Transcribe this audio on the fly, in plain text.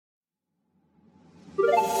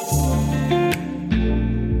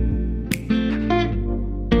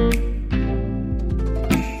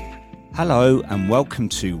Hello and welcome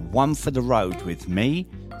to One for the Road with me,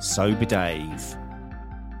 Sober Dave.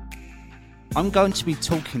 I'm going to be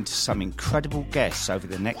talking to some incredible guests over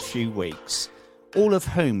the next few weeks, all of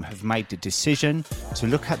whom have made the decision to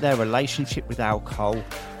look at their relationship with alcohol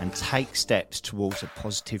and take steps towards a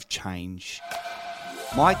positive change.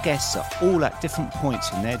 My guests are all at different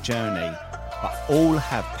points in their journey, but all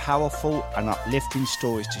have powerful and uplifting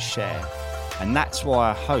stories to share. And that's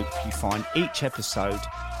why I hope you find each episode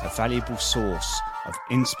a valuable source of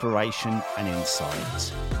inspiration and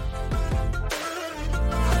insight.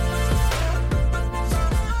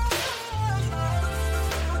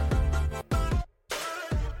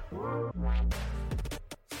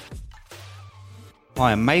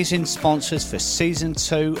 My amazing sponsors for Season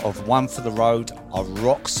 2 of One for the Road are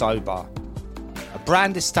Rock Sober, a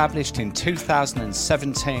brand established in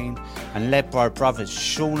 2017 and led by brothers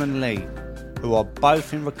Sean and Lee, who are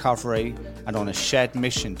both in recovery and on a shared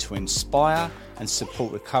mission to inspire and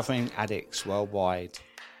support recovering addicts worldwide.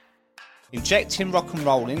 Injecting rock and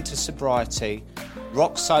roll into sobriety,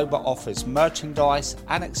 Rock Sober offers merchandise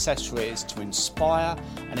and accessories to inspire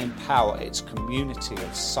and empower its community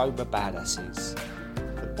of sober badasses.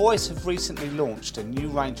 The boys have recently launched a new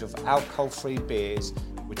range of alcohol-free beers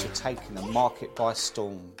which are taking the market by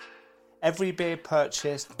storm. Every beer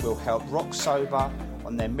purchased will help Rock Sober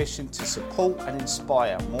on their mission to support and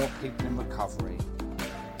inspire more people in recovery.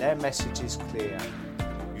 Their message is clear: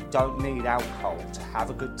 you don't need alcohol to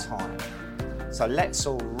have a good time. So let's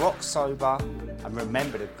all rock sober and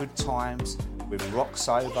remember the good times with Rock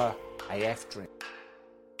Sober AF Drink.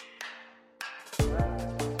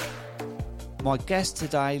 My guest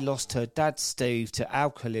today lost her dad Steve to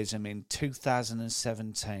alcoholism in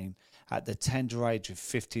 2017 at the tender age of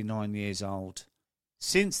 59 years old.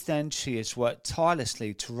 Since then, she has worked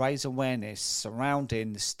tirelessly to raise awareness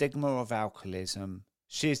surrounding the stigma of alcoholism.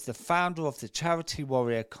 She is the founder of the charity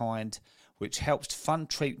Warrior Kind, which helps fund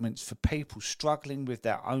treatments for people struggling with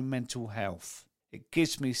their own mental health. It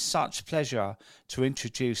gives me such pleasure to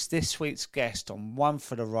introduce this week's guest on One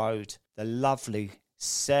for the Road, the lovely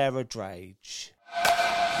Sarah Drage.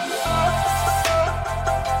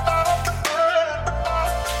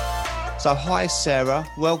 So hi Sarah,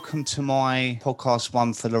 welcome to my podcast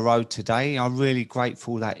One for the Road today. I'm really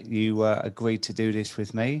grateful that you agreed to do this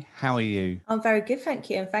with me. How are you? I'm very good,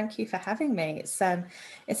 thank you, and thank you for having me. It's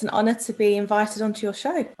an honour to be invited onto your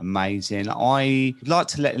show. Amazing. I'd like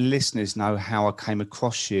to let the listeners know how I came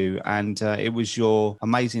across you, and it was your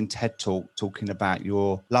amazing TED Talk talking about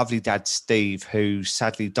your lovely dad Steve, who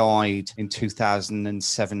sadly died in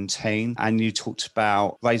 2017, and you talked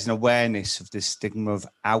about raising awareness of the stigma of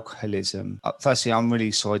alcoholism. Firstly, I'm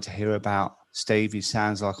really sorry to hear about Steve. He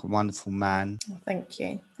sounds like a wonderful man. Thank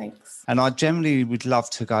you. Thanks. And I generally would love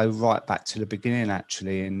to go right back to the beginning,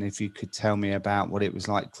 actually, and if you could tell me about what it was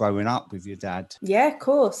like growing up with your dad. Yeah, of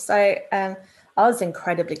course. So I was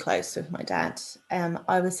incredibly close with my dad.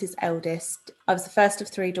 I was his eldest. I was the first of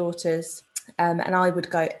three daughters, and I would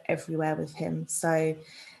go everywhere with him. So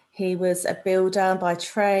he was a builder by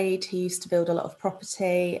trade. He used to build a lot of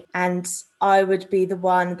property, and I would be the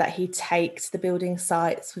one that he'd take to the building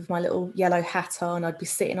sites with my little yellow hat on. I'd be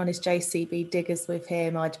sitting on his JCB diggers with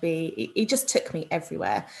him. He just took me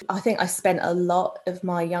everywhere. I think I spent a lot of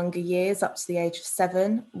my younger years up to the age of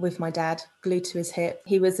 7 with my dad, glued to his hip.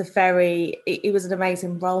 He was an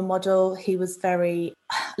amazing role model. He was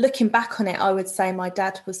looking back on it, I would say my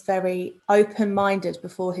dad was very open-minded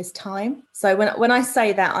before his time. So when I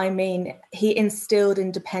say that, I mean he instilled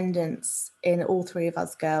independence in all three of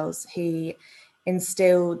us girls. He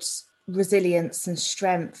instilled resilience and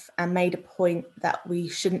strength and made a point that we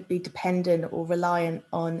shouldn't be dependent or reliant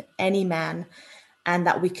on any man, and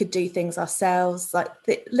that we could do things ourselves. Like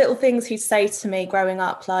the little things he'd say to me growing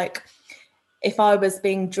up, like if I was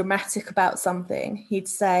being dramatic about something, he'd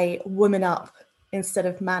say, "Woman up," instead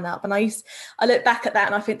of "man up." And I look back at that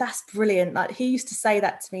and I think that's brilliant. Like he used to say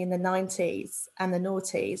that to me in the 90s and the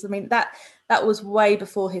noughties. I mean, that was way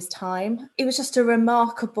before his time. He was just a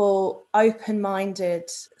remarkable,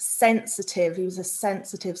 open-minded, sensitive. He was a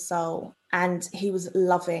sensitive soul, and he was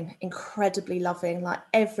loving, incredibly loving. Like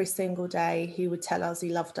every single day he would tell us he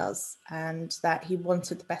loved us and that he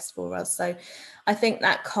wanted the best for us. So I think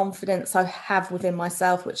that confidence I have within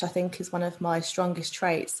myself, which I think is one of my strongest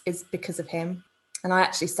traits, is because of him. And I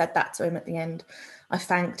actually said that to him at the end. I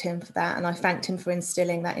thanked him for that, and I thanked him for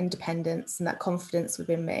instilling that independence and that confidence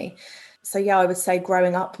within me. So yeah, I would say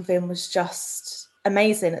growing up with him was just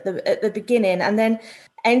amazing at the beginning. And then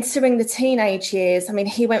entering the teenage years, I mean,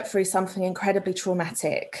 he went through something incredibly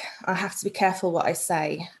traumatic. I have to be careful what I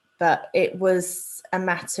say, but it was a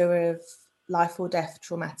matter of life or death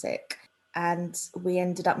traumatic. and we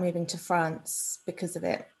ended up moving to France because of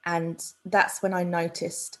it. And that's when I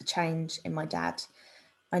noticed a change in my dad.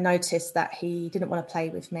 I noticed that he didn't want to play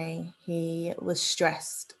with me. He was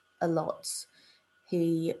stressed a lot.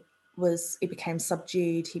 He became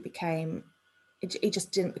subdued. He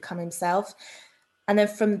just didn't become himself. And then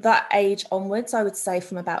from that age onwards, I would say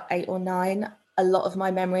from about 8 or 9, a lot of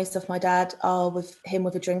my memories of my dad are with him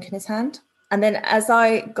with a drink in his hand. And then as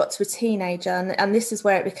I got to a teenager, and this is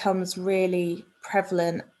where it becomes really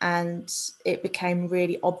prevalent and it became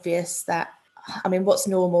really obvious that, I mean, what's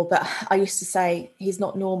normal? But I used to say, he's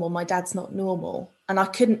not normal. My dad's not normal. And I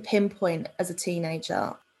couldn't pinpoint as a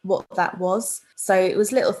teenager what that was. So it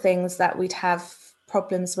was little things that we'd have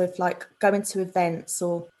problems with, like going to events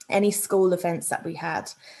or any school events that we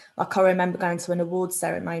had. Like I remember going to an awards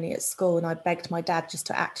ceremony at school and I begged my dad just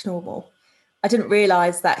to act normal. I didn't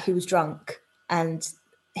realise that he was drunk and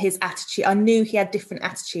his attitude. I knew he had different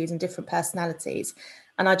attitudes and different personalities.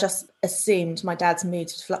 And I just assumed my dad's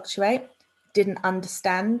moods would fluctuate. Didn't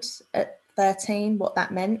understand at 13 what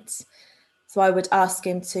that meant. So I would ask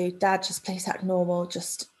him to, Dad, just please act normal.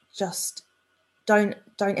 Just don't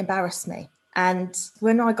embarrass me. And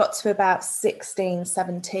when I got to about 16,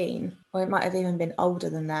 17, or it might have even been older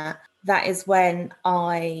than that, that is when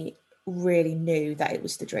I really knew that it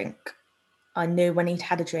was the drink. I knew when he'd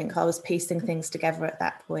had a drink, I was piecing things together at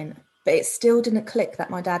that point. But it still didn't click that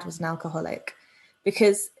my dad was an alcoholic,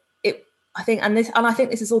 because I think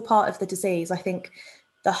this is all part of the disease. I think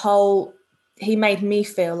he made me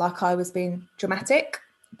feel like I was being dramatic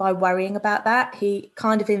by worrying about that. He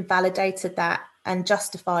kind of invalidated that and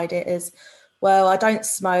justified it as, well, I don't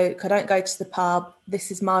smoke, I don't go to the pub,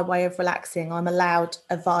 this is my way of relaxing. I'm allowed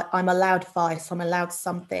vice, I'm allowed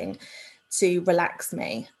something to relax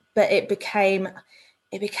me. But it became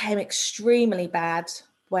extremely bad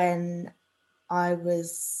when I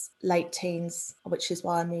was late teens, which is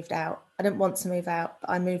why I moved out. I didn't want to move out, but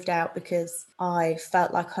I moved out because I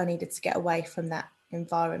felt like I needed to get away from that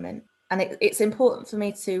environment. And it's important for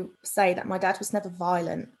me to say that my dad was never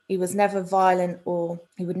violent. He was never violent, or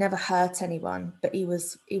he would never hurt anyone, but he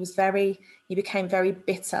became very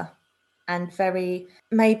bitter and very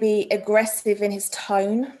maybe aggressive in his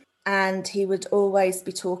tone. And he would always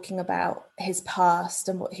be talking about his past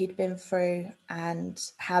and what he'd been through and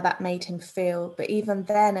how that made him feel. But even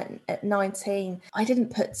then at 19, I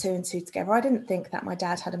didn't put 2 and 2 together. I didn't think that my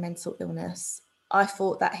dad had a mental illness. I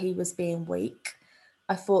thought that he was being weak.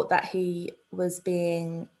 I thought that he was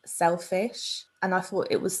being selfish, and I thought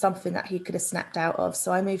it was something that he could have snapped out of.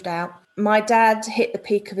 So I moved out. My dad hit the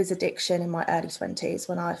peak of his addiction in my early 20s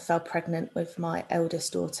when I fell pregnant with my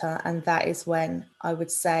eldest daughter. And that is when I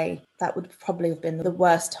would say that would probably have been the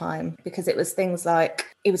worst time, because it was things like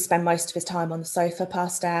he would spend most of his time on the sofa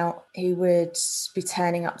passed out. He would be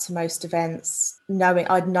turning up to most events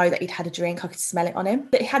I'd know that he'd had a drink. I could smell it on him.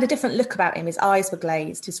 But he had a different look about him. His eyes were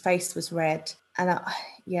glazed, his face was red. And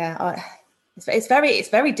it's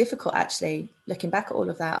very difficult, actually, looking back at all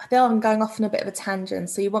of that. I feel I'm going off on a bit of a tangent.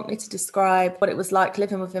 So you want me to describe what it was like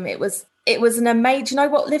living with him? It was an amazing, you know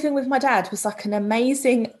what, living with my dad was like an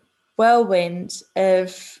amazing whirlwind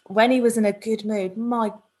of when he was in a good mood.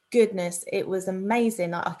 My goodness, it was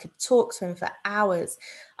amazing. I could talk to him for hours.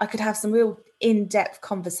 I could have some real in-depth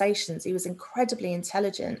conversations. He was incredibly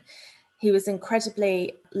intelligent. He was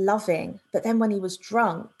incredibly loving. But then when he was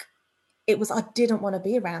drunk, I didn't want to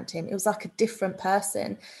be around him. It was like a different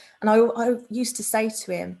person. And I used to say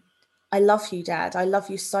to him, I love you, Dad. I love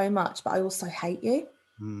you so much, but I also hate you.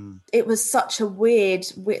 It was such a weird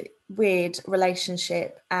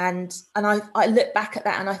relationship. And I look back at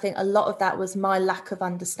that and I think a lot of that was my lack of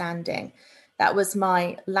understanding. That was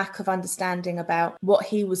my lack of understanding about what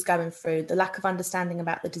he was going through, the lack of understanding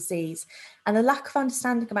about the disease, and the lack of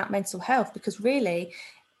understanding about mental health, because really,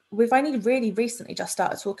 we've only really recently just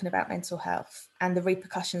started talking about mental health and the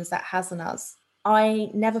repercussions that has on us. I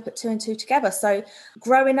never put 2 and 2 together. So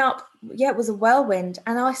growing up, it was a whirlwind.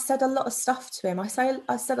 And I said a lot of stuff to him. I said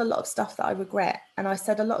a lot of stuff that I regret. And I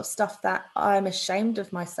said a lot of stuff that I'm ashamed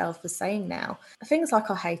of myself for saying now. Things like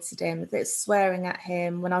I hated him, swearing at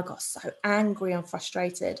him when I got so angry and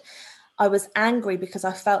frustrated. I was angry because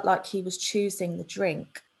I felt like he was choosing the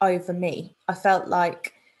drink over me. I felt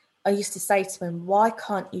like I used to say to him, why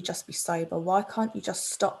can't you just be sober? Why can't you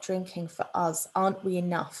just stop drinking for us? Aren't we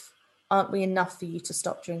enough? Aren't we enough for you to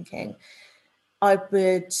stop drinking? I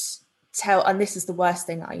would tell, and this is the worst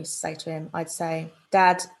thing that I used to say to him. I'd say,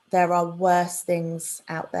 Dad, there are worse things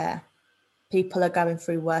out there. People are going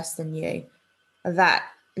through worse than you. That's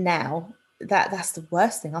the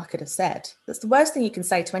worst thing I could have said. That's the worst thing you can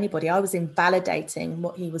say to anybody. I was invalidating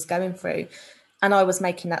what he was going through. And I was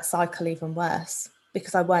making that cycle even worse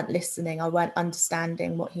because I weren't listening. I weren't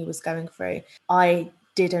understanding what he was going through. I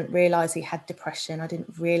didn't realize he had depression. I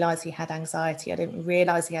didn't realize he had anxiety. I didn't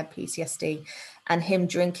realize he had PTSD. And him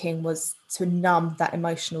drinking was to numb that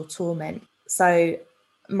emotional torment. So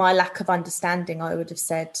my lack of understanding, I would have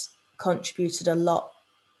said, contributed a lot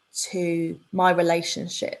to my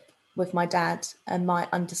relationship with my dad and my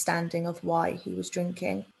understanding of why he was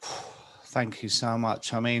drinking. Thank you so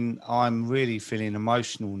much. I mean, I'm really feeling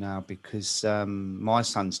emotional now because my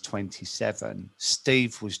son's 27.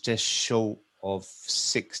 Steve was just short of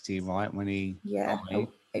 60, right, when he died.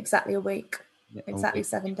 Exactly a week. Exactly week.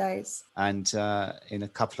 7 days. And in a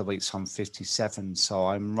couple of weeks, I'm 57. So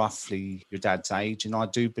I'm roughly your dad's age. And I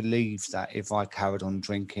do believe that if I carried on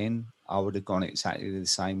drinking, I would have gone exactly the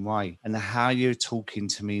same way. And how you're talking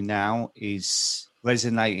to me now is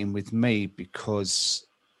resonating with me because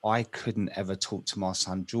I couldn't ever talk to my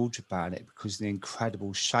son George about it because of the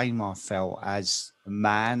incredible shame I felt as a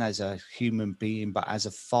man, as a human being, but as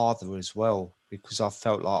a father as well, because I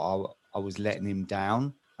felt like I was letting him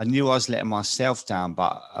down. I knew I was letting myself down,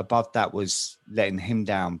 but above that was letting him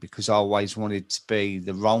down because I always wanted to be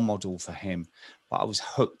the role model for him. But I was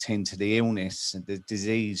hooked into the illness and the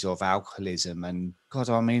disease of alcoholism. And God,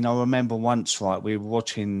 I mean, I remember once, right, we were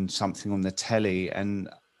watching something on the telly and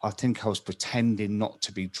I think I was pretending not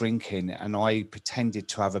to be drinking and I pretended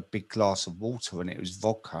to have a big glass of water and it was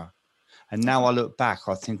vodka. And now I look back,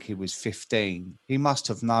 I think he was 15. He must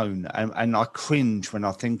have known. And I cringe when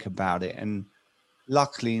I think about it. And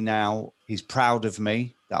luckily now he's proud of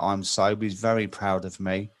me that I'm sober. He's very proud of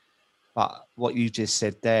me. But what you just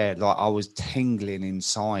said there, like I was tingling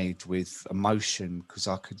inside with emotion because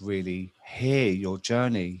I could really hear your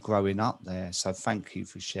journey growing up there. So thank you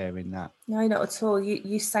for sharing that. No, not at all.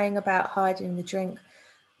 You saying about hiding the drink.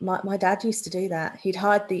 My dad used to do that. He'd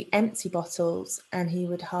hide the empty bottles and he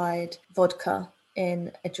would hide vodka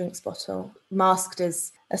in a drinks bottle, masked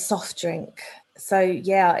as a soft drink. So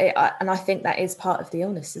yeah, and I think that is part of the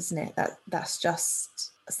illness, isn't it? That's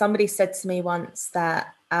just, somebody said to me once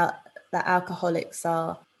that that alcoholics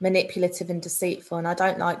are manipulative and deceitful, and I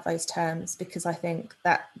don't like those terms because I think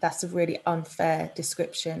that that's a really unfair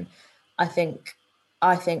description. I think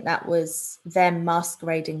that was them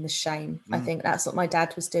masquerading the shame. I think that's what my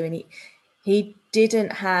dad was doing. He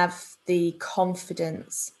didn't have the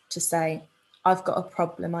confidence to say, I've got a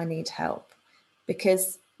problem, I need help,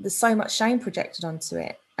 because there's so much shame projected onto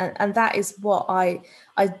it. And that is what I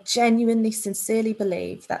genuinely, sincerely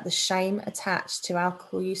believe, that the shame attached to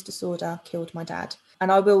alcohol use disorder killed my dad.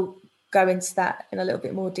 And I will go into that in a little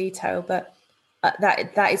bit more detail, but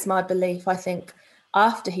that is my belief. I think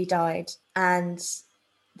after he died and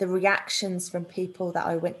the reactions from people that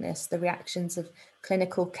I witnessed, the reactions of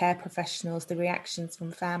clinical care professionals, the reactions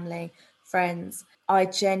from family, friends, I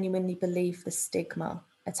genuinely believe the stigma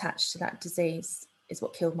attached to that disease is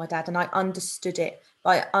what killed my dad. And I understood it.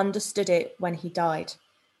 I understood it when he died.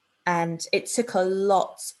 And it took a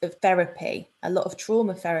lot of therapy, a lot of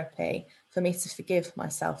trauma therapy for me to forgive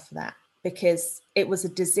myself for that, because it was a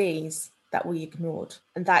disease that we ignored.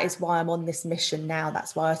 And that is why I'm on this mission now.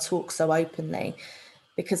 That's why I talk so openly,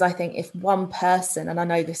 because I think if one person, and I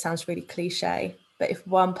know this sounds really cliche, but if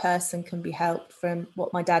one person can be helped from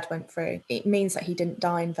what my dad went through, it means that he didn't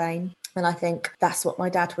die in vain. And I think that's what my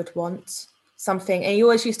dad would want. Something, and he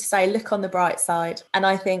always used to say, look on the bright side. And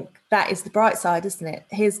I think that is the bright side, isn't it?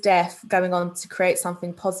 His death going on to create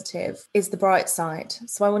something positive is the bright side.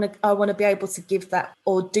 So I want to be able to give that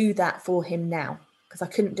or do that for him now, because I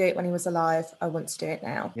couldn't do it when he was alive. I want to do it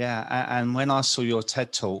now. Yeah. And when I saw your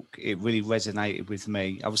TED talk, it really resonated with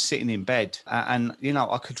me. I was sitting in bed and, you know,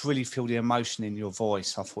 I could really feel the emotion in your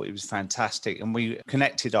voice. I thought it was fantastic. And we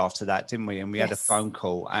connected after that, didn't we? And we had a phone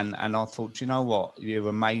call and I thought, you know what? You're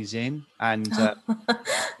amazing. And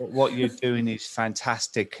what you're doing is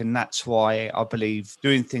fantastic. And that's why I believe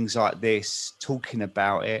doing things like this, talking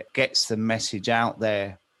about it, gets the message out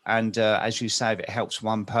there. And as you say, if it helps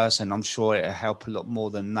one person, I'm sure it'll help a lot more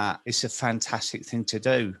than that. It's a fantastic thing to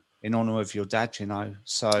do in honor of your dad, you know.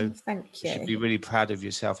 So thank you you. should be really proud of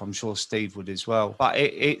yourself. I'm sure Steve would as well. But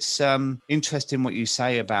it's interesting what you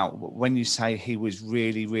say about when you say he was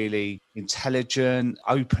really, really intelligent,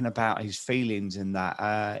 open about his feelings and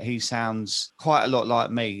that. He sounds quite a lot like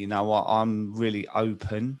me. You know, I'm really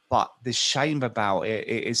open. But the shame about it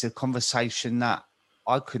is a conversation that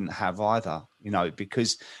I couldn't have either, you know,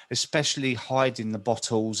 because especially hiding the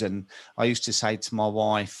bottles. And I used to say to my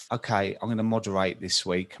wife, okay, I'm going to moderate this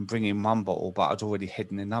week and bring in one bottle, but I'd already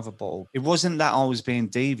hidden another bottle. It wasn't that I was being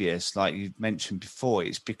devious, like you mentioned before.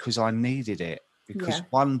 It's because I needed it, because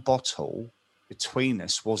one bottle between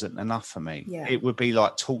us wasn't enough for me. Yeah. It would be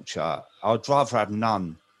like torture. I'd rather have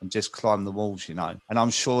none and just climb the walls, you know. And I'm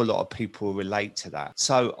sure a lot of people relate to that.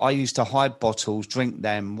 So I used to hide bottles, drink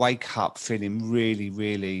them, wake up feeling really,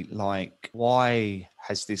 really like, why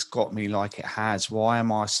has this got me like it has? Why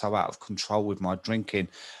am I so out of control with my drinking?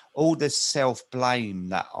 All the self-blame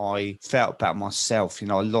that I felt about myself, you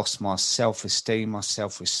know, I lost my self-esteem, my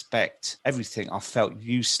self-respect, everything. I felt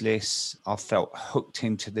useless. I felt hooked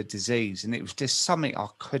into the disease. And it was just something I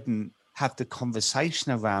couldn't have the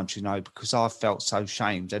conversation around, you know, because I felt so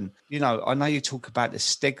shamed. And, you know, I know you talk about the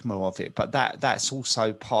stigma of it, but that's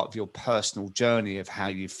also part of your personal journey of how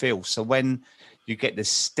you feel. So when you get the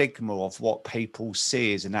stigma of what people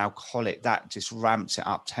see as an alcoholic, that just ramps it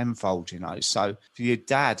up tenfold, you know. So for your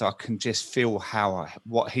dad, I can just feel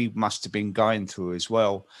what he must have been going through as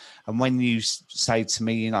well. And when you say to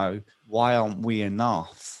me, you know, why aren't we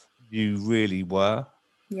enough? You really were.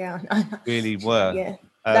 Yeah. Really were. Yeah.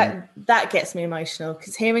 That gets me emotional,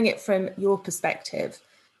 because hearing it from your perspective,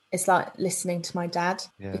 it's like listening to my dad,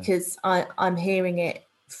 because I'm hearing it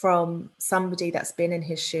from somebody that's been in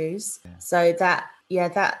his shoes. So that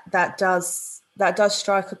does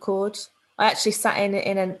strike a chord. I actually sat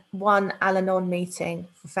in one Al-Anon meeting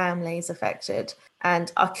for families affected,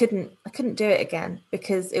 and I couldn't do it again,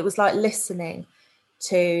 because it was like listening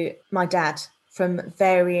to my dad from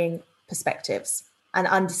varying perspectives and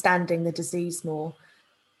understanding the disease more.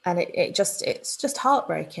 And it's just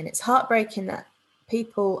heartbreaking. It's heartbreaking that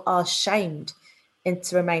people are shamed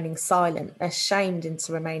into remaining silent. They're shamed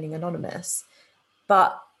into remaining anonymous.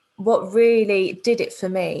 But what really did it for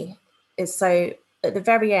me is, so at the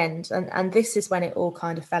very end, and this is when it all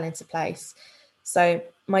kind of fell into place. So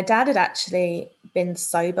my dad had actually been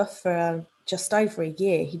sober for just over a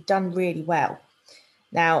year. He'd done really well.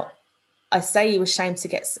 Now, I say he was ashamed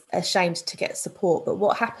to get support, but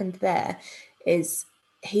what happened there is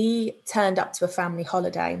he turned up to a family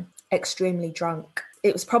holiday extremely drunk.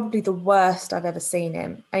 It was probably the worst I've ever seen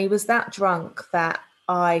him. And he was that drunk that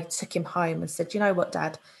I took him home and said, you know what,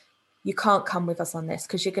 Dad, you can't come with us on this,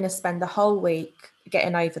 because you're going to spend the whole week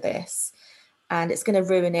getting over this and it's going to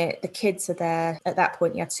ruin it. The kids are there. At that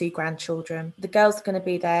point, he had 2 grandchildren. The girls are going to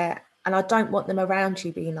be there, and I don't want them around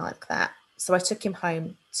you being like that. So I took him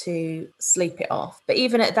home to sleep it off. But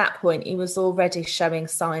even at that point, he was already showing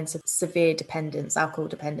signs of severe dependence, alcohol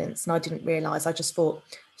dependence. And I didn't realise. I just thought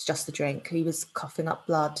it's just the drink. He was coughing up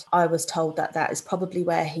blood. I was told that is probably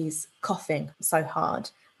where he's coughing so hard.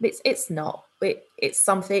 But it's not. It's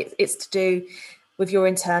something. It's to do with your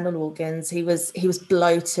internal organs. He was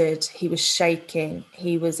bloated. He was shaking.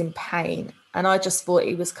 He was in pain. And I just thought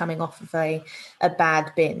he was coming off of a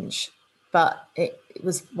bad binge. But it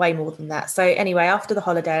was way more than that. So anyway, after the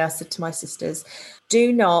holiday, I said to my sisters,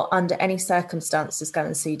 do not, under any circumstances, go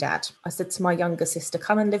and see Dad. I said to my younger sister,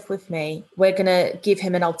 come and live with me. We're going to give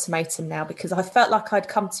him an ultimatum now, because I felt like I'd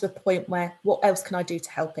come to a point where, what else can I do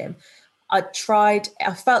to help him? I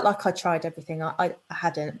felt like I tried everything. I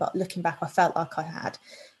hadn't, but looking back, I felt like I had.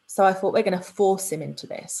 So I thought, we're going to force him into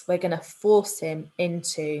this. We're going to force him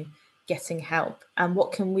into getting help. And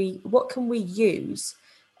what can we use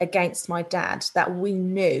against my dad that we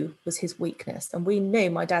knew was his weakness? And we knew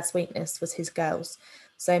my dad's weakness was his girls.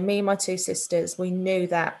 So me and my 2 sisters, we knew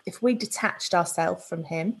that if we detached ourselves from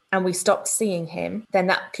him and we stopped seeing him, then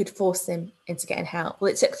that could force him into getting help.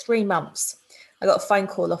 Well, it took 3 months. I got a phone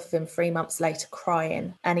call off him 3 months later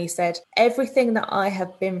crying. And he said, everything that I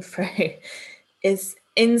have been through is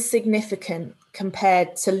insignificant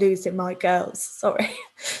compared to losing my girls. Sorry.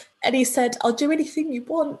 And he said, I'll do anything you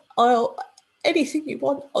want. Anything you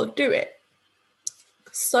want, I'll do it.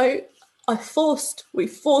 So we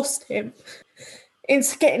forced him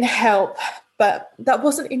into getting help, but that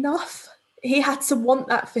wasn't enough. He had to want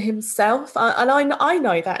that for himself. And I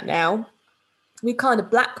know that now. We kind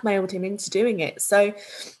of blackmailed him into doing it. So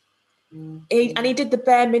he did the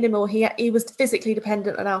bare minimal. He was physically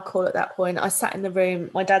dependent on alcohol at that point. I sat in the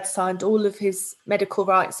room. My dad signed all of his medical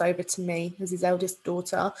rights over to me as his eldest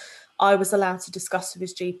daughter. I was allowed to discuss with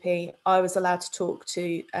his GP. I was allowed to talk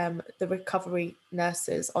to the recovery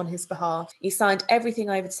nurses on his behalf. He signed everything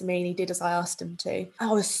over to me, and he did as I asked him to. I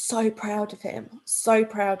was so proud of him. So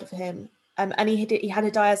proud of him. And he had a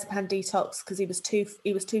diazepam detox because he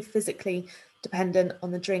was too physically dependent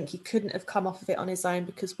on the drink. He couldn't have come off of it on his own,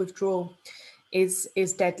 because withdrawal is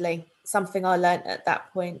deadly. Something I learned at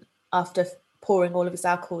that point after pouring all of his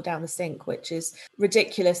alcohol down the sink, which is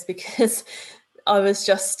ridiculous, because I was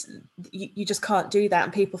just, you just can't do that,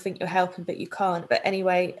 and people think you're helping, but you can't. But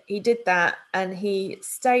anyway, he did that, and he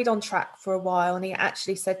stayed on track for a while, and he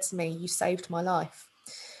actually said to me, you saved my life.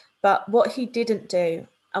 But what he didn't do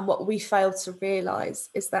And what we failed to realise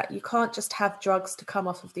is that you can't just have drugs to come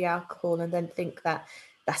off of the alcohol and then think that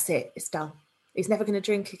that's it, it's done. He's never going to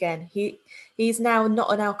drink again. He's now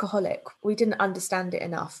not an alcoholic. We didn't understand it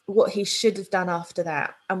enough. What he should have done after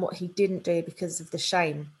that, and what he didn't do because of the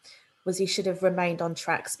shame, was he should have remained on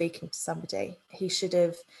track speaking to somebody. He should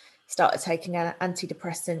have started taking an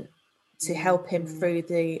antidepressant to help him through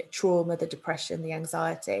the trauma, the depression, the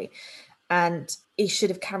anxiety. And he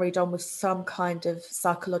should have carried on with some kind of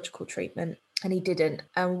psychological treatment, and he didn't.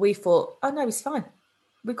 And we thought, oh no, he's fine.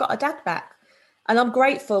 We've got our dad back. And I'm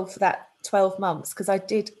grateful for that 12 months, because I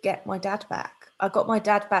did get my dad back. I got my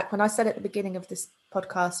dad back. When I said at the beginning of this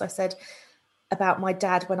podcast, I said about my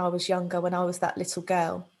dad when I was younger, when I was that little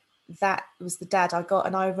girl, that was the dad I got.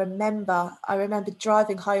 And I remember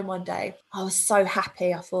driving home one day. I was so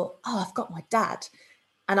happy. I thought, oh, I've got my dad.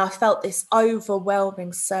 And I felt this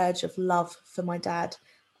overwhelming surge of love for my dad.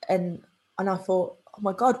 And I thought, oh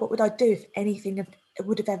my God, what would I do if anything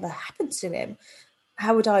would have ever happened to him?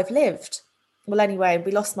 How would I have lived? Well, anyway,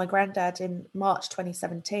 we lost my granddad in March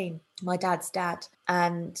 2017, my dad's dad.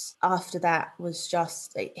 And after that was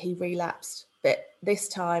just, he relapsed. But this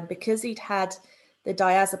time, because he'd had the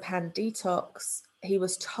diazepam detox, he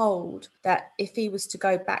was told that if he was to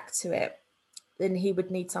go back to it, then he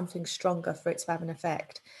would need something stronger for it to have an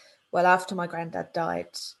effect. Well, after my granddad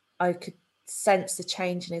died, I could sense the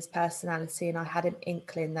change in his personality, and I had an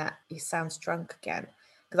inkling that he sounds drunk again,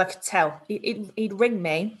 because I could tell. He'd ring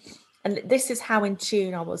me, and this is how in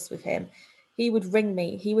tune I was with him. He would ring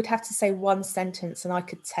me. He would have to say one sentence, and I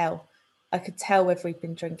could tell. I could tell whether he'd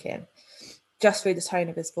been drinking, just through the tone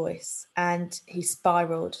of his voice. And he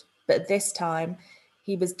spiraled. But this time,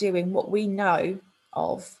 he was doing what we know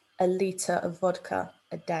of, a litre of vodka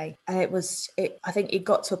a day. And I think it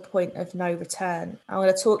got to a point of no return. I'm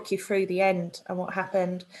going to talk you through the end and what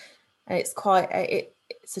happened. And it's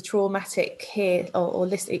it's a traumatic it'll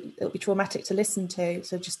be traumatic to listen to.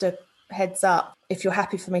 So just a heads up, if you're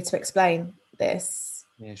happy for me to explain this.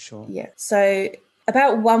 Yeah, sure. Yeah. So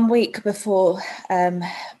about 1 week before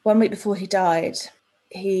he died,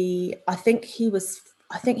 I think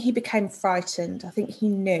he became frightened. I think he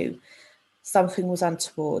knew something was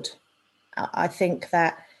untoward. I think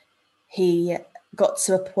that he got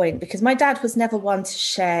to a point, because my dad was never one to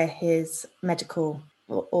share his medical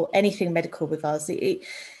or anything medical with us.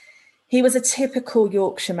 He was a typical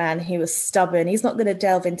Yorkshire man. He was stubborn. He's not going to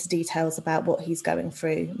delve into details about what he's going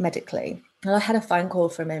through medically. And I had a phone call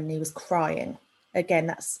from him and he was crying.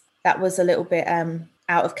 Again, that was a little bit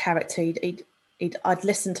out of character. I'd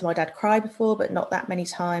listened to my dad cry before, but not that many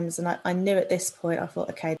times. And I knew at this point, I thought,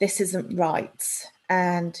 okay, this isn't right.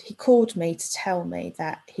 And he called me to tell me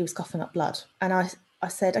that he was coughing up blood. And I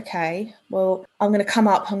said, okay, well, I'm going to come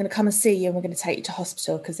and see you, and we're going to take you to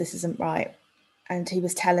hospital because this isn't right. And he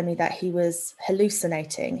was telling me that he was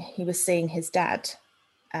hallucinating. He was seeing his dad,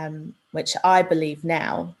 which I believe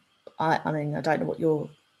now. I mean, I don't know what your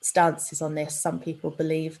stance is on this. Some people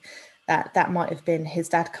believe that might have been his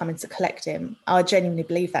dad coming to collect him. I genuinely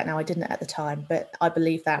believe that now. I didn't at the time, but I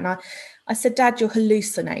believe that. And I said, Dad, you're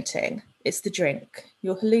hallucinating. It's the drink.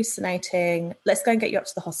 You're hallucinating. Let's go and get you up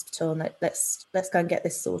to the hospital, and let's go and get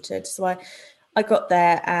this sorted. So I got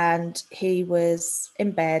there and he was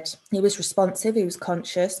in bed. He was responsive. He was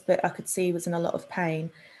conscious, but I could see he was in a lot of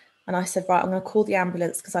pain. And I said, right, I'm going to call the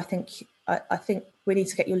ambulance because I think we need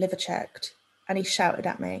to get your liver checked. And he shouted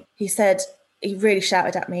at me. He really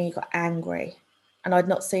shouted at me. He got angry. And I'd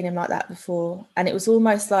not seen him like that before. And it was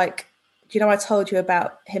almost like, I told you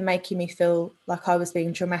about him making me feel like I was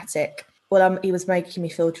being dramatic. Well, he was making me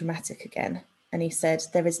feel dramatic again. And he said,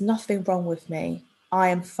 there is nothing wrong with me. I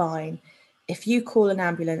am fine. If you call an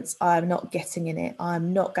ambulance, I am not getting in it. I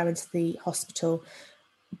am not going to the hospital.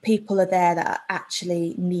 People are there that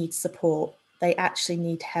actually need support. They actually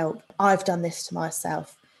need help. I've done this to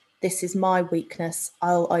myself. This is my weakness.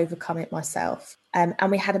 I'll overcome it myself. And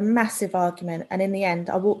we had a massive argument. And in the end,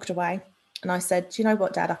 I walked away and I said, do you know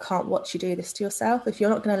what, Dad? I can't watch you do this to yourself. If you're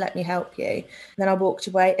not going to let me help you. And then I walked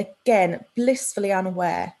away again, blissfully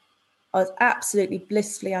unaware. I was absolutely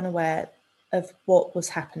blissfully unaware of what was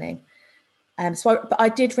happening. But I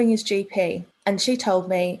did ring his GP, and she told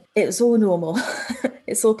me it was all normal.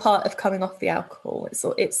 It's all part of coming off the alcohol.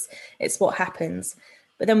 It's what happens.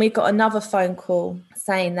 But then we got another phone call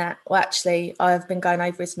saying that, well, actually, I've been going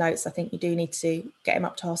over his notes. I think you do need to get him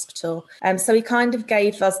up to hospital. So he kind of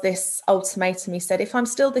gave us this ultimatum. He said, if I'm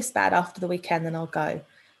still this bad after the weekend, then I'll go.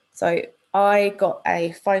 So I got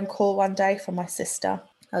a phone call one day from my sister.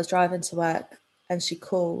 I was driving to work and she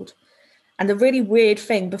called. And the really weird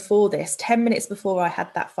thing before this, 10 minutes before I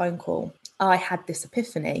had that phone call, I had this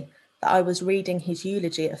epiphany. that I was reading his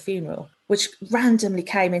eulogy at a funeral, which randomly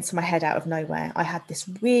came into my head out of nowhere. I had this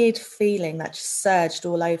weird feeling that just surged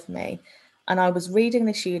all over me. And I was reading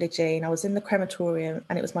this eulogy and I was in the crematorium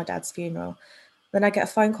and it was my dad's funeral. Then I get a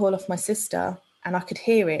phone call off my sister and I could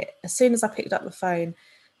hear it as soon as I picked up the phone.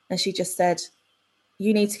 And she just said,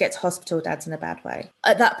 "You need to get to hospital, Dad's in a bad way."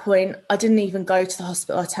 At that point, I didn't even go to the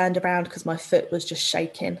hospital. I turned around because my foot was just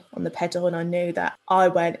shaking on the pedal and I knew that I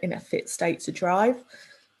weren't in a fit state to drive.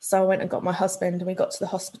 So I went and got my husband and we got to the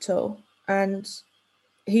hospital and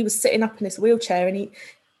he was sitting up in this wheelchair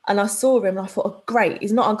and I saw him and I thought, oh, great,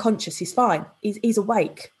 he's not unconscious, he's fine. He's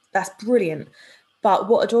awake. That's brilliant. But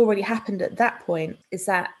what had already happened at that point is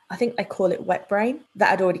that I think they call it wet brain, that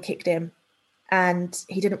had already kicked in and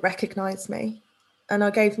he didn't recognise me. And I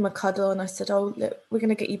gave him a cuddle and I said, "Oh, look, we're going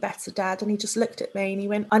to get you better, Dad." And he just looked at me and he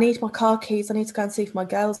went, "I need my car keys. I need to go and see if my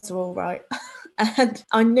girls are all right." And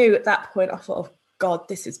I knew at that point, I thought, oh God,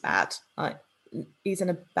 this is bad. Like, he's in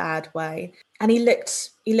a bad way. And he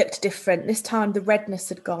looked different. This time the redness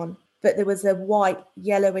had gone, but there was a white,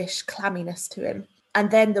 yellowish clamminess to him. And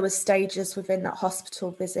then there were stages within that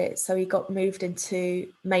hospital visit. So he got moved into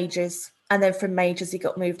majors. And then from majors, he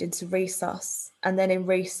got moved into resus. And then in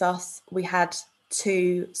resus, we had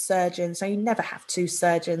 2 surgeons. Now, you never have 2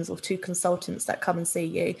 surgeons or 2 consultants that come and see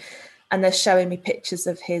you. And they're showing me pictures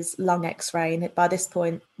of his lung x-ray. And by this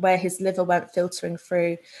point, where his liver weren't filtering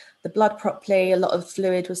through the blood properly, a lot of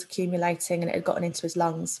fluid was accumulating and it had gotten into his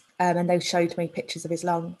lungs. And they showed me pictures of his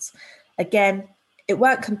lungs. Again, it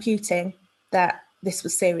weren't computing that this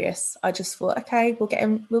was serious. I just thought, okay, we'll get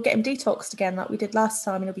him detoxed again like we did last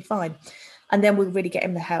time and he'll be fine. And then we'll really get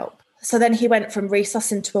him the help. So then he went from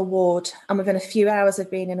resus into a ward, and within a few hours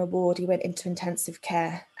of being in a ward, he went into intensive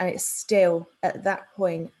care. And it still, at that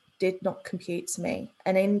point, did not compute to me.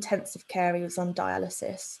 And in intensive care, he was on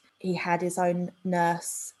dialysis. He had his own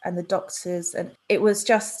nurse and the doctors, and it was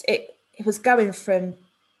just, it was going from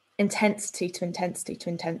intensity to intensity to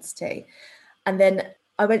intensity. And then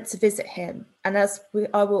I went to visit him, and as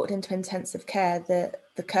I walked into intensive care,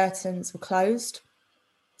 the curtains were closed,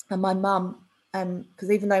 and my mum,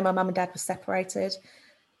 because even though my mum and dad were separated,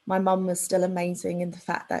 my mum was still amazing in the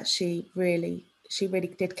fact that she really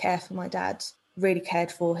did care for my dad, really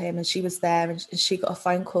cared for him, and she was there, and she got a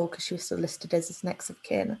phone call because she was still listed as his next of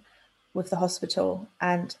kin with the hospital,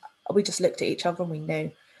 and we just looked at each other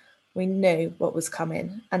and we knew what was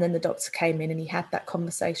coming. And then the doctor came in and he had that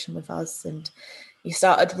conversation with us and he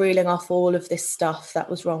started reeling off all of this stuff that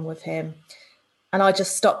was wrong with him. And I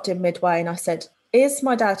just stopped him midway and I said, "Is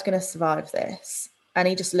my dad going to survive this?" And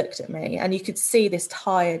he just looked at me and you could see this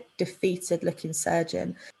tired, defeated looking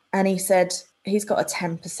surgeon. And he said, "He's got a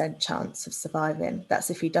 10% chance of surviving.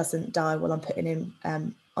 That's if he doesn't die while I'm putting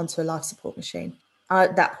him onto a life support machine."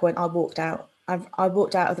 At that point, I walked out. I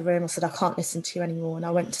walked out of the room. I said, "I can't listen to you anymore." And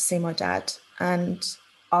I went to see my dad and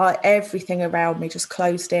everything around me just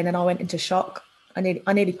closed in and I went into shock. I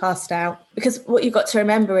nearly passed out, because what you've got to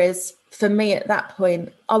remember is, for me at that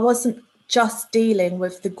point, I wasn't just dealing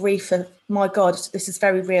with the grief of, my God, this is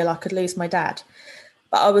very real, I could lose my dad.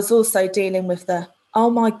 But I was also dealing with the, oh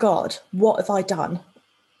my God, what have I done?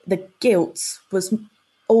 The guilt was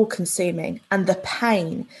all consuming, and the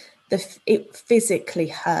pain, it physically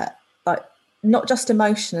hurt, like not just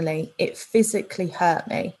emotionally, it physically hurt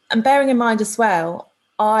me. And bearing in mind as well,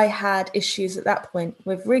 I had issues at that point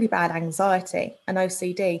with really bad anxiety and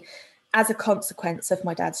OCD as a consequence of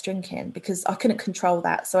my dad's drinking, because I couldn't control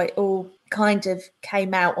that. So it all kind of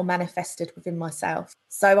came out or manifested within myself.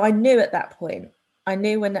 So I knew at that point, I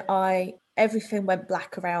knew when everything went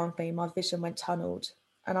black around me, my vision went tunneled.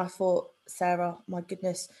 And I thought, Sarah, my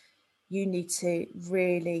goodness, you need to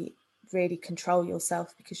really, really control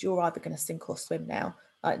yourself, because you're either going to sink or swim now.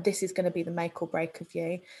 Like, this is going to be the make or break of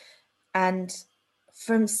you. And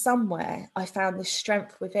from somewhere, I found this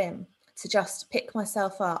strength within to just pick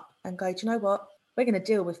myself up and go, do you know what? We're going to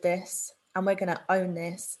deal with this and we're going to own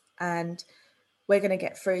this and we're going to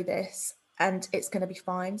get through this and it's going to be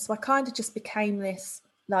fine. So I kind of just became this,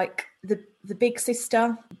 like the big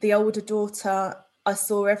sister, the older daughter. I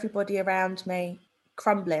saw everybody around me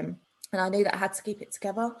crumbling and I knew that I had to keep it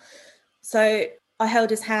together. So I held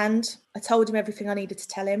his hand. I told him everything I needed to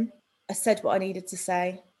tell him. I said what I needed to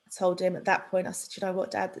say. I told him at that point, I said, you know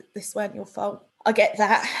what, Dad, this weren't your fault. I get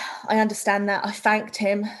that. I understand that. I thanked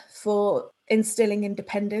him for instilling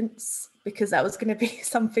independence, because that was going to be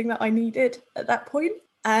something that I needed at that point.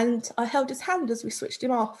 And I held his hand as we switched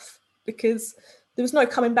him off, because there was no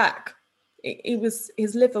coming back. His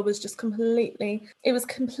liver was just completely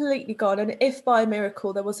gone. And if by a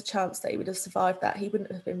miracle there was a chance that he would have survived that, he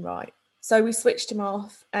wouldn't have been right. So we switched him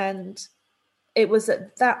off and it was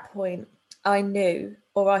at that point I knew,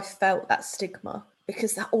 or I felt that stigma,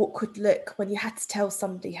 because that awkward look when you had to tell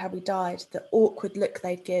somebody how he died, the awkward look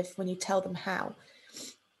they'd give when you tell them how.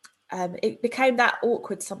 It became that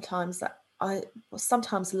awkward sometimes that I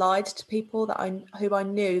sometimes lied to people who I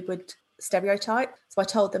knew would stereotype. So I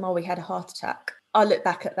told them, "Oh, we had a heart attack." I look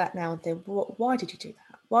back at that now and think, "Why did you do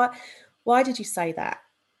that? Why did you say that?"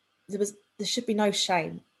 There should be no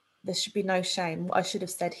shame. There should be no shame. I should have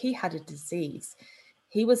said he had a disease.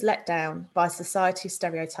 He was let down by society's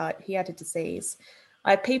stereotype. He had a disease.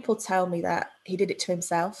 I had people tell me that he did it to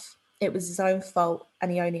himself. It was his own fault,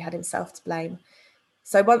 and he only had himself to blame.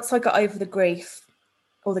 So once I got over the grief,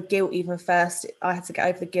 or the guilt even first, I had to get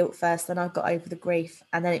over the guilt first, then I got over the grief,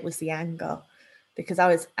 and then it was the anger, because I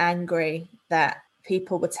was angry that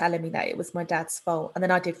people were telling me that it was my dad's fault. And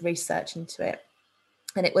then I did research into it.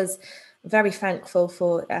 And it was very thankful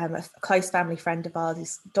for a close family friend of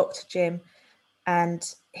ours, Dr. Jim,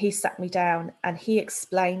 and he sat me down and he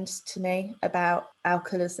explained to me about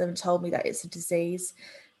alcoholism and told me that it's a disease,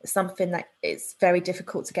 something that it's very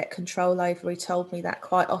difficult to get control over. He told me that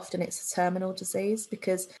quite often it's a terminal disease,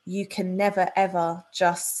 because you can never, ever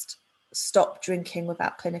just stop drinking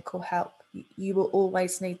without clinical help. You will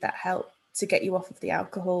always need that help to get you off of the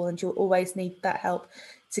alcohol, and you'll always need that help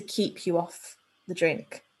to keep you off the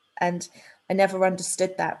drink. And I never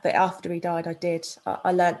understood that, but after he died, I did.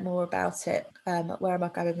 I learned more about it. Where am I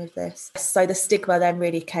going with this? So the stigma then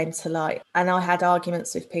really came to light, and I had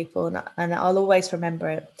arguments with people, and I'll always remember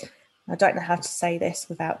it. I don't know how to say this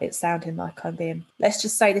without it sounding like I'm being... Let's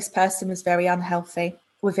just say this person was very unhealthy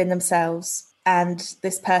within themselves, and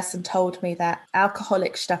this person told me that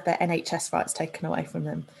alcoholics should have their NHS rights taken away from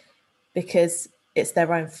them because it's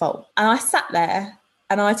their own fault. And I sat there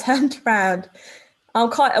and I turned around. I'm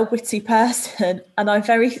quite a witty person, and I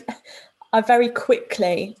very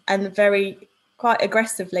quickly and quite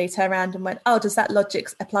aggressively turned around and went, "Oh, does that logic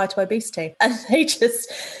apply to obesity?" And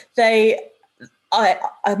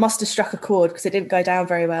I must have struck a chord, because it didn't go down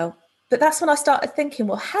very well. But that's when I started thinking,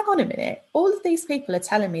 well, hang on a minute. All of these people are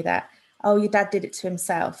telling me that, oh, your dad did it to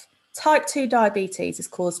himself. Type 2 diabetes is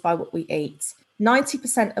caused by what we eat.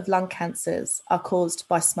 90% of lung cancers are caused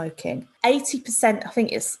by smoking. 80%, I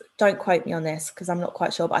think it's, don't quote me on this because I'm not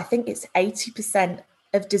quite sure, but I think it's 80%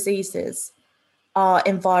 of diseases are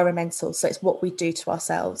environmental. So it's what we do to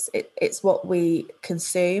ourselves. It's what we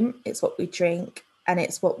consume, it's what we drink, and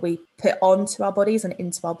it's what we put onto our bodies and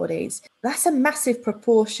into our bodies. That's a massive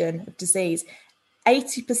proportion of disease.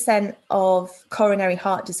 80% of coronary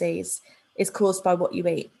heart disease is caused by what you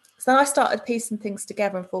eat. So then I started piecing things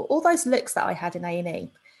together and thought, all those looks that I had in A&E,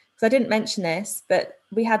 because I didn't mention this, but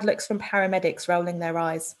we had looks from paramedics rolling their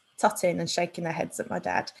eyes, tutting and shaking their heads at my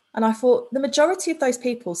dad. And I thought, the majority of those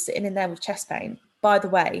people sitting in there with chest pain, by the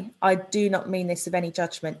way, I do not mean this with any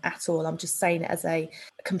judgment at all. I'm just saying it as a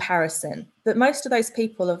comparison. But most of those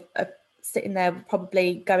people are sitting there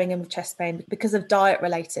probably going in with chest pain because of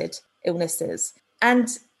diet-related illnesses. And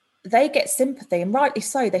they get sympathy, and rightly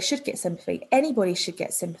so. They should get sympathy. Anybody should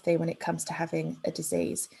get sympathy when it comes to having a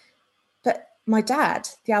disease. But my dad,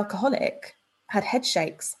 the alcoholic, had head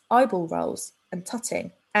shakes, eyeball rolls, and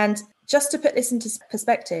tutting. And just to put this into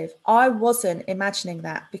perspective, I wasn't imagining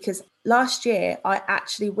that, because last year I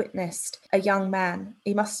actually witnessed a young man.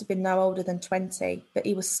 He must have been no older than 20, but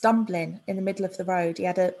he was stumbling in the middle of the road. He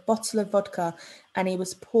had a bottle of vodka and he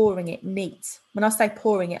was pouring it neat. When I say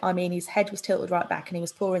pouring it, I mean his head was tilted right back and he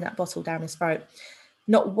was pouring that bottle down his throat.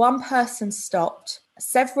 Not one person stopped.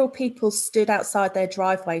 Several people stood outside their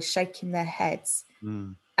driveways shaking their heads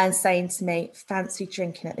and saying to me, "Fancy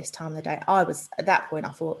drinking at this time of the day." I was, at that point,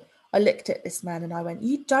 I looked at this man and I went,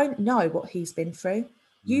 you don't know what he's been through.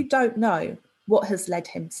 You don't know what has led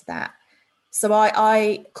him to that. So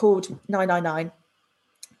I called 999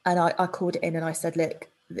 and I called it in and I said, look,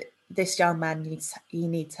 this young man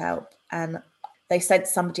needs help. And they sent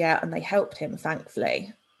somebody out and they helped him,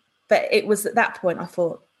 thankfully. But it was at that point I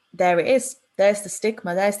thought, there it is. There's the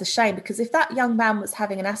stigma, there's the shame. Because if that young man was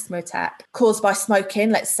having an asthma attack caused by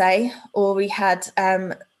smoking, let's say, or he had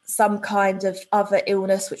some kind of other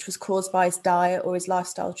illness which was caused by his diet or his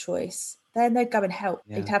lifestyle choice, then they'd go and help.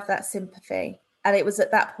 Yeah. They'd have that sympathy. And it was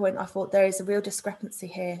at that point I thought, there is a real discrepancy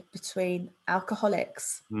here between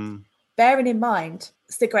alcoholics. Bearing in mind,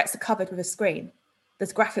 cigarettes are covered with a screen.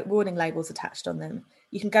 There's graphic warning labels attached on them.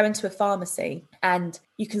 You can go into a pharmacy and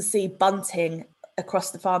you can see bunting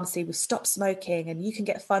across the pharmacy with stop smoking, and you can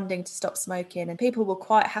get funding to stop smoking, and people will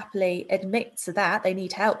quite happily admit to that. They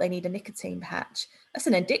need help. They need a nicotine patch. That's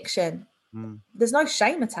an addiction. There's no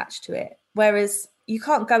shame attached to it. Whereas you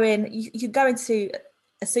can't go in, you go into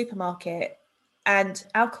a supermarket And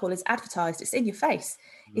alcohol is advertised. It's in your face.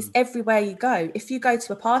 It's everywhere you go. If you go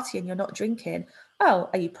to a party and you're not drinking, oh,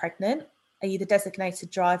 are you pregnant? Are you the designated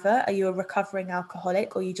driver? Are you a recovering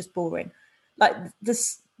alcoholic? Or are you just boring? Like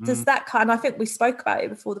this, does that kind, I think we spoke about it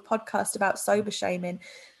before the podcast about sober shaming.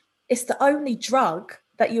 It's the only drug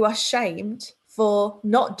that you are shamed for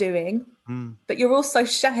not doing, but you're also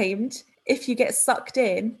shamed if you get sucked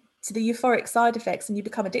in to the euphoric side effects and you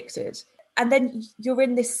become addicted. And then you're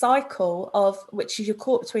in this cycle of which you're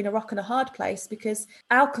caught between a rock and a hard place, because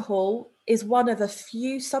alcohol is one of a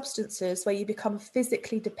few substances where you become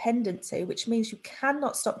physically dependent to, which means you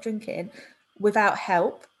cannot stop drinking without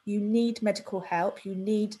help. You need medical help. You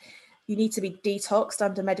need to be detoxed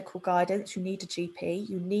under medical guidance. You need a GP.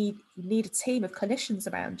 You need a team of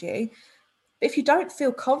clinicians around you. But if you don't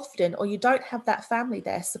feel confident, or you don't have that family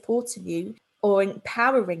there supporting you or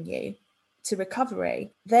empowering you to recovery,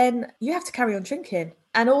 then you have to carry on drinking.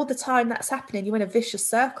 And all the time that's happening, you're in a vicious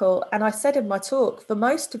circle. And I said in my talk, for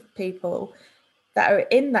most of people that are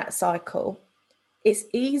in that cycle, it's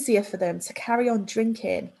easier for them to carry on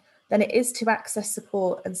drinking than it is to access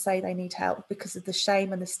support and say they need help, because of the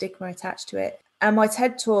shame and the stigma attached to it. And my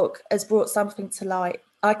TED talk has brought something to light.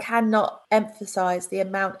 I cannot emphasize the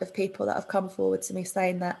amount of people that have come forward to me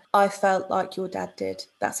saying that I felt like your dad did.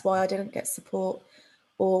 That's why I didn't get support.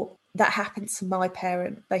 Or that happened to my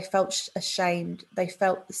parent. They felt ashamed. They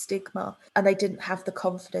felt the stigma and they didn't have the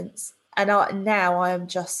confidence. And now I am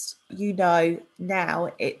just, I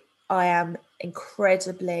am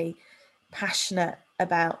incredibly passionate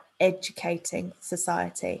about educating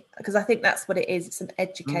society, because I think that's what it is. It's an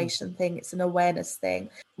education thing. It's an awareness thing.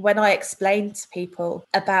 When I explain to people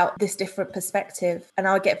about this different perspective, and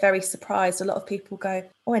I get very surprised, a lot of people go,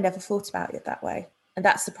 oh, I never thought about it that way. And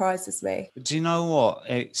that surprises me. Do you know what?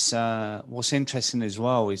 It's what's interesting as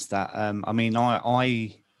well is that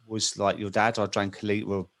I was like your dad. I drank a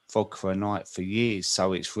litre of vodka a night for years,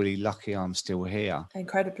 so it's really lucky I'm still here.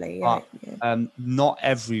 Incredibly, yeah. Not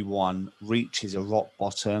everyone reaches a rock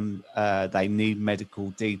bottom. They need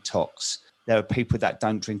medical detox. There are people that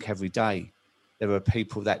don't drink every day. There are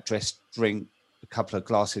people that drink a couple of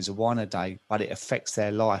glasses of wine a day, but it affects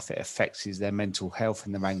their life. It affects their mental health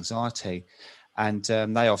and their anxiety. And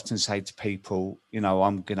they often say to people,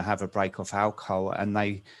 I'm going to have a break off alcohol. And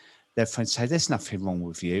their friends say, there's nothing wrong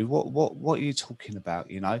with you. What are you talking about,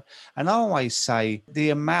 And I always say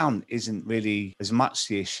the amount isn't really as much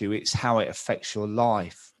the issue. It's how it affects your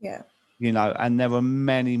life. Yeah. And there are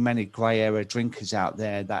many, many grey area drinkers out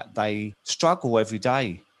there that they struggle every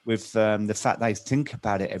day with the fact they think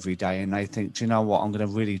about it every day and they think, do you know what, I'm going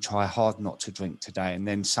to really try hard not to drink today. And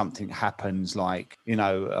then something happens like,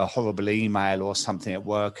 a horrible email or something at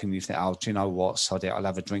work and you think, oh, do you know what, sod it, I'll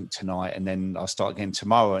have a drink tonight and then I'll start again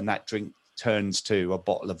tomorrow. And that drink turns to a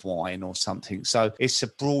bottle of wine or something. So it's a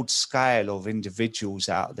broad scale of individuals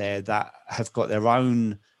out there that have got their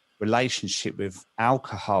own relationship with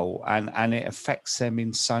alcohol and it affects them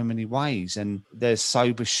in so many ways, and there's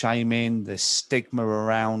sober shaming, the stigma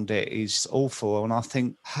around it is awful. And I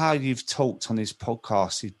think how you've talked on this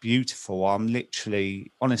podcast is beautiful.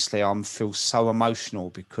 Honestly, I feel so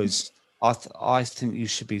emotional because I think you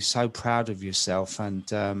should be so proud of yourself,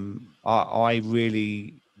 and I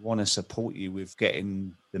really want to support you with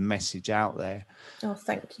getting the message out there. Oh,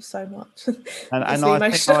 thank you so much. And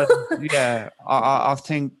I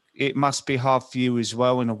think it must be hard for you as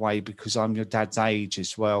well in a way, because I'm your dad's age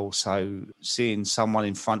as well. So seeing someone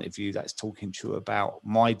in front of you that's talking to you about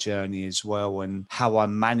my journey as well and how I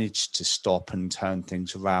managed to stop and turn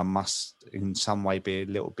things around must in some way be a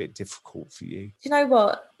little bit difficult for you. Do you know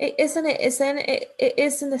what? It is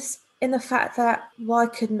in the fact that why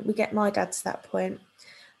couldn't we get my dad to that point?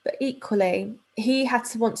 But equally, he had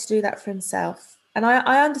to want to do that for himself. And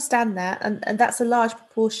I understand that. And that's a large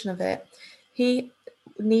proportion of it. He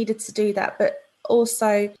needed to do that. But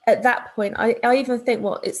also at that point, I even think,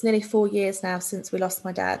 it's nearly 4 years now since we lost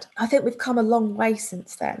my dad. I think we've come a long way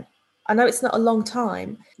since then. I know it's not a long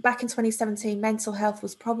time. Back in 2017, mental health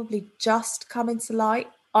was probably just coming to light.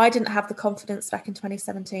 I didn't have the confidence back in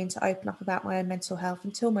 2017 to open up about my own mental health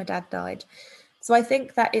until my dad died. So I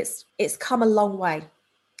think that it's come a long way.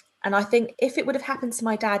 And I think if it would have happened to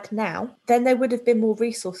my dad now, then there would have been more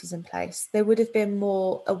resources in place. There would have been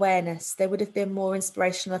more awareness. There would have been more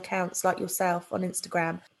inspirational accounts like yourself on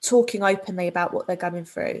Instagram, talking openly about what they're going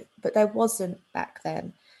through. But there wasn't back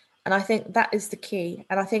then. And I think that is the key.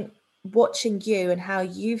 And I think watching you and how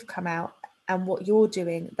you've come out and what you're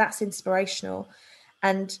doing, that's inspirational.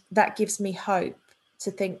 And that gives me hope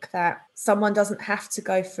to think that someone doesn't have to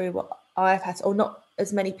go through what I've had, or not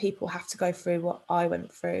as many people have to go through what I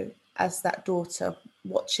went through as that daughter,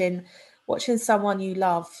 watching watching someone you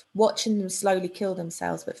love, watching them slowly kill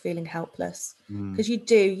themselves, but feeling helpless. Because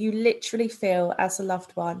you literally feel as a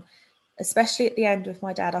loved one, especially at the end with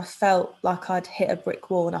my dad, I felt like I'd hit a brick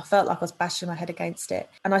wall and I felt like I was bashing my head against it.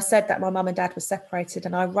 And I said that my mum and dad were separated,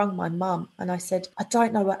 and I rung my mum and I said, I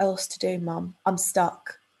don't know what else to do, mum. I'm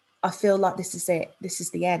stuck. I feel like this is it. This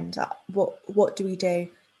is the end. What do we do?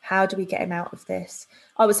 How do we get him out of this?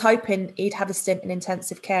 I was hoping he'd have a stint in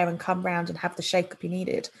intensive care and come round and have the shake-up he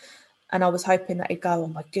needed. And I was hoping that he'd go, oh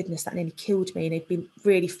my goodness, that nearly killed me. And he'd be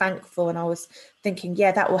really thankful. And I was thinking,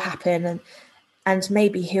 yeah, that will happen. And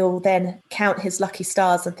maybe he'll then count his lucky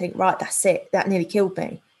stars and think, right, that's it. That nearly killed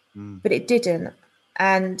me. But it didn't.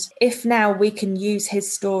 And if now we can use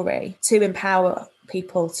his story to empower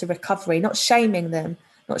people to recovery, not shaming them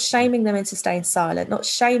into staying silent, not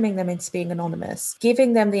shaming them into being anonymous,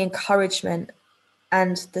 giving them the encouragement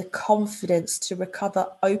and the confidence to recover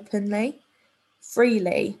openly,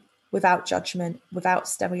 freely, without judgment, without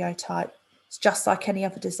stereotype. It's just like any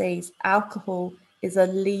other disease. Alcohol is a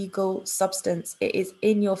legal substance. It is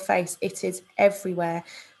in your face. It is everywhere.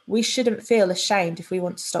 We shouldn't feel ashamed if we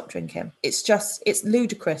want to stop drinking. It's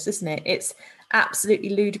ludicrous, isn't it? It's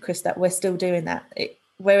absolutely ludicrous that we're still doing that.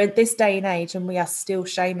 We're in this day and age and we are still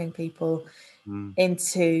shaming people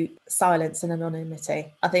into silence and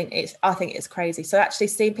anonymity. I think it's crazy. So actually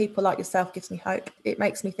seeing people like yourself gives me hope. It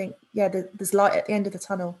makes me think, yeah, there's light at the end of the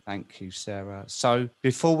tunnel. Thank you, Sarah. So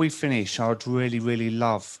before we finish, I'd really, really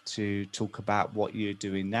love to talk about what you're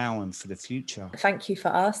doing now and for the future. Thank you for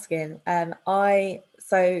asking. I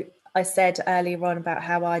said earlier on about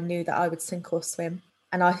how I knew that I would sink or swim,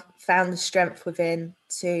 and I found the strength within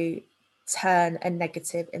to turn a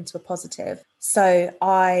negative into a positive. So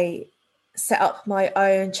I set up my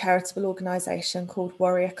own charitable organisation called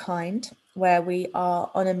Warrior Kind, where we are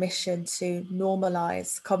on a mission to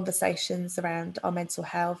normalise conversations around our mental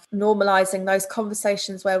health, normalising those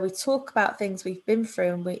conversations where we talk about things we've been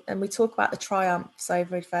through and we talk about the triumphs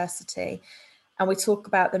over adversity, and we talk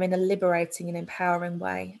about them in a liberating and empowering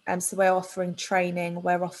way. And so we're offering training,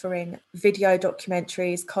 we're offering video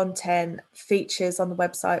documentaries, content, features on the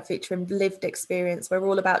website featuring lived experience. We're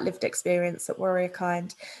all about lived experience at Warrior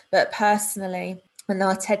Kind. But personally, and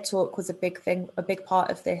our TED Talk was a big thing, a big part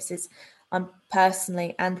of this is I'm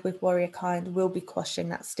personally and with Warrior Kind, we'll be quashing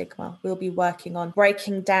that stigma. We'll be working on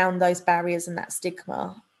breaking down those barriers and that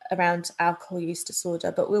stigma around alcohol use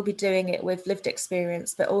disorder, but we'll be doing it with lived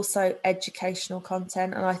experience, but also educational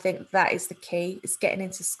content. And I think that is the key. It's getting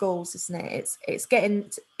into schools, isn't it? It's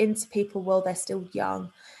getting into people while they're still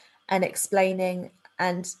young and explaining,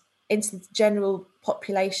 and into the general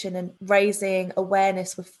population and raising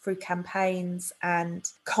awareness through campaigns and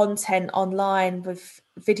content online with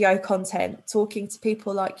video content, talking to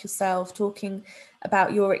people like yourself, talking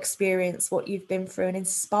about your experience, what you've been through, and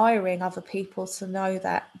inspiring other people to know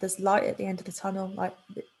that there's light at the end of the tunnel. Like,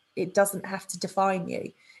 it doesn't have to define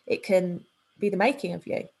you. It can be the making of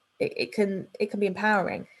you. It can be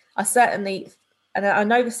empowering. I certainly, and I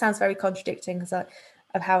know this sounds very contradicting because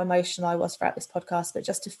of how emotional I was throughout this podcast, but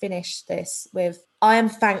just to finish this with, I am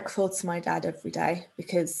thankful to my dad every day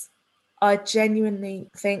because I genuinely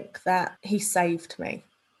think that he saved me.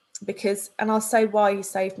 And I'll say why he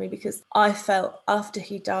saved me, because I felt after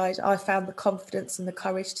he died, I found the confidence and the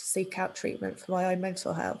courage to seek out treatment for my own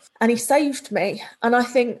mental health. And he saved me. And I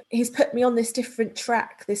think he's put me on this different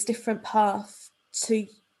track, this different path to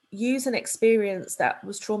use an experience that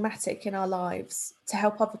was traumatic in our lives to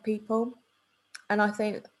help other people. And I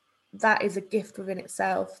think that is a gift within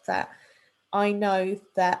itself, that I know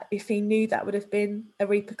that if he knew that would have been a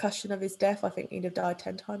repercussion of his death, I think he'd have died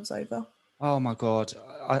 10 times over. Oh my God,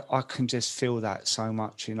 I can just feel that so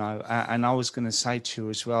much, you know. And I was going to say to you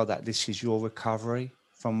as well that this is your recovery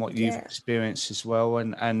from what you've experienced as well.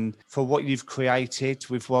 And for what you've created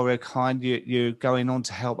with Warrior Kind, you're going on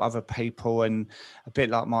to help other people. And a bit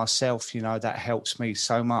like myself, you know, that helps me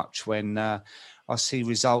so much when I see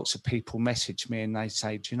results of people message me and they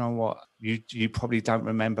say, do you know what? You probably don't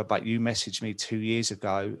remember, but you messaged me 2 years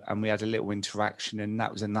ago and we had a little interaction and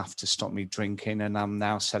that was enough to stop me drinking. And I'm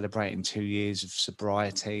now celebrating 2 years of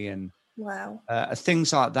sobriety and wow,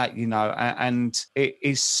 things like that, you know, and it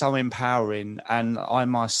is so empowering. And I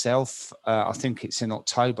myself, I think it's in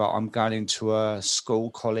October, I'm going into a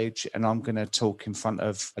school college and I'm going to talk in front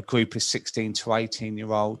of a group of 16 to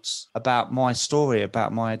 18-year-olds about my story,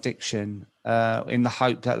 about my addiction, in the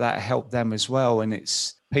hope that helped them as well. And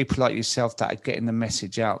it's people like yourself that are getting the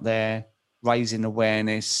message out there, raising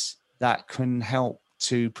awareness that can help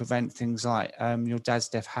to prevent things like your dad's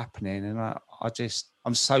death happening. And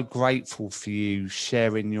I'm so grateful for you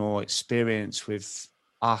sharing your experience with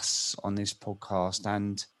us on this podcast.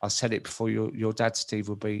 And I said it before, your dad, Steve,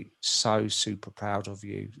 will be so super proud of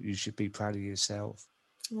you. You should be proud of yourself.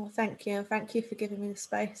 Well, thank you. Thank you for giving me the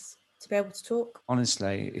space to be able to talk.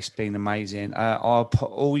 Honestly, it's been amazing. I'll put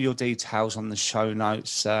all your details on the show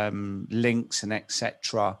notes, links and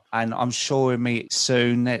etc. And I'm sure we'll meet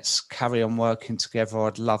soon. Let's carry on working together.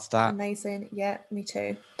 I'd love that. Amazing. Yeah, me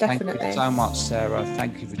too. Definitely. Thank you so much, Sarah.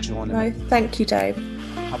 Thank you for joining me. No, thank you, Dave.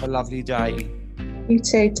 Have a lovely day. You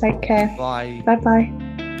too. Take care. Bye. Bye-bye.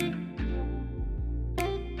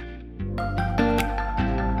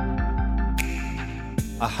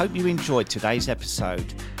 I hope you enjoyed today's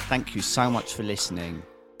episode. Thank you so much for listening.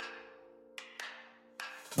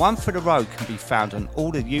 One for the Road can be found on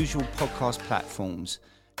all the usual podcast platforms.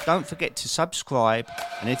 Don't forget to subscribe,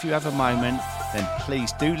 and if you have a moment, then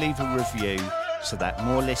please do leave a review so that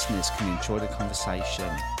more listeners can enjoy the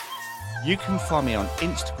conversation. You can find me on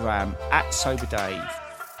Instagram @SoberDave,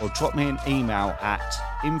 or drop me an email at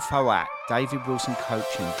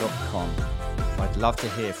info@davidwilsoncoaching.com. I'd love to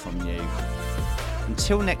hear from you.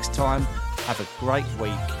 Until next time, have a great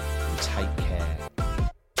week and take care.